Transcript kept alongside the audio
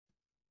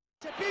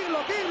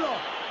Pirlo, Pirlo,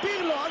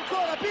 Pirlo,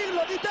 ancora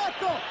Pirlo di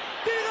tacco,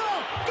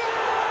 tiro,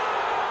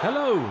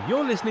 Hello,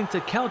 you're listening to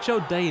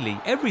Calcio Daily,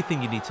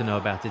 everything you need to know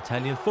about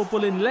Italian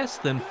football in less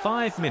than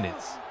 5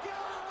 minutes.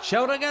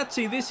 Ciao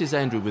ragazzi, this is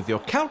Andrew with your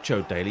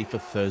Calcio Daily for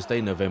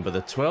Thursday, November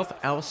the 12th,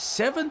 our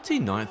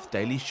 79th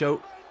daily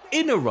show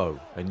in a row,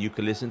 and you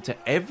can listen to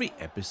every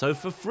episode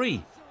for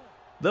free.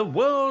 The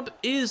world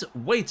is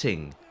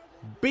waiting.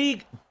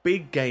 Big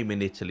game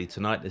in Italy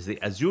tonight as the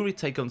Azzurri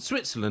take on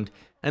Switzerland,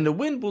 and the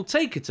win will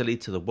take Italy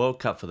to the World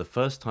Cup for the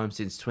first time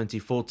since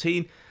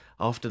 2014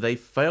 after they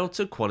failed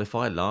to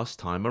qualify last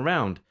time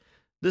around.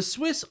 The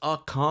Swiss are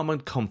calm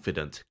and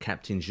confident,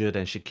 Captain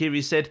Xherdan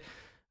Shaqiri said.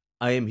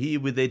 I am here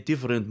with a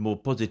different, more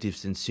positive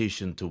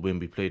sensation to when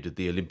we played at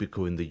the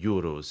Olimpico in the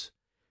Euros.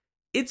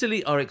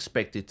 Italy are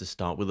expected to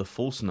start with a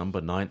false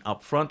number 9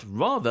 up front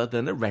rather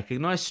than a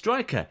recognised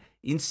striker.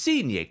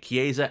 Insigne,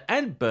 Chiesa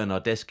and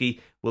Bernardeschi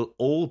will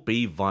all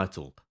be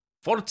vital.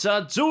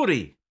 Forza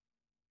Azzurri!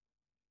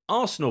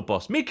 Arsenal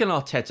boss Mikel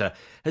Arteta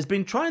has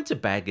been trying to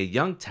bag a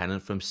young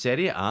talent from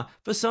Serie A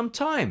for some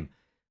time.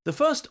 The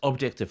first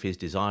object of his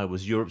desire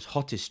was Europe's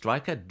hottest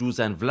striker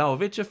Dusan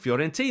Vlahovic of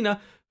Fiorentina,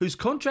 whose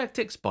contract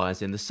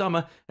expires in the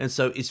summer and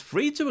so is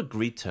free to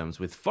agree terms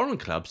with foreign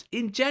clubs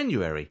in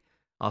January.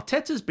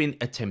 Arteta's been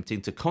attempting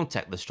to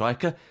contact the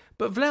striker,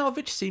 but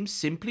Vlahovic seems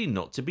simply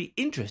not to be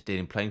interested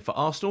in playing for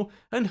Arsenal,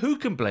 and who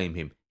can blame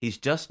him? He's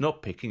just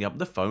not picking up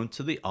the phone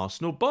to the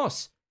Arsenal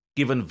boss.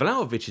 Given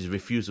Vlahovic's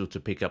refusal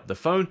to pick up the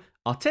phone,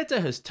 Arteta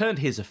has turned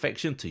his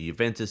affection to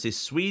Juventus'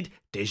 Swede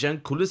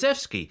Dejan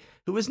Kulusevski,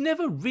 who has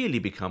never really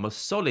become a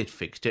solid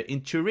fixture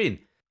in Turin.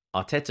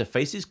 Arteta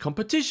faces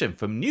competition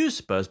from new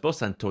Spurs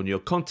boss Antonio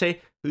Conte,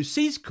 who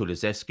sees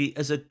Kulusevski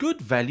as a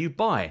good value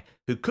buy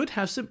who could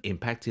have some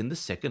impact in the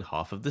second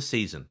half of the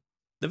season.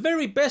 The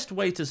very best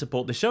way to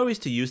support the show is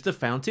to use the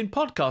Fountain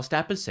podcast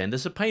app and send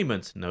us a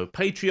payment. No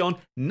Patreon,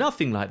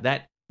 nothing like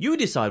that. You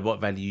decide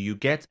what value you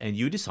get and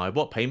you decide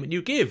what payment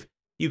you give.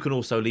 You can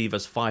also leave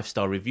us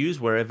 5-star reviews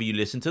wherever you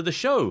listen to the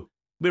show.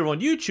 We're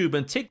on YouTube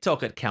and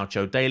TikTok at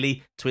Calcio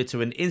Daily,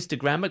 Twitter and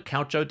Instagram at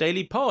Calcio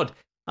Daily Pod.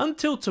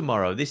 Until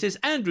tomorrow, this is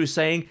Andrew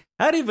saying,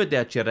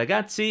 Arrivederci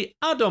ragazzi,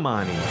 a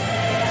domani.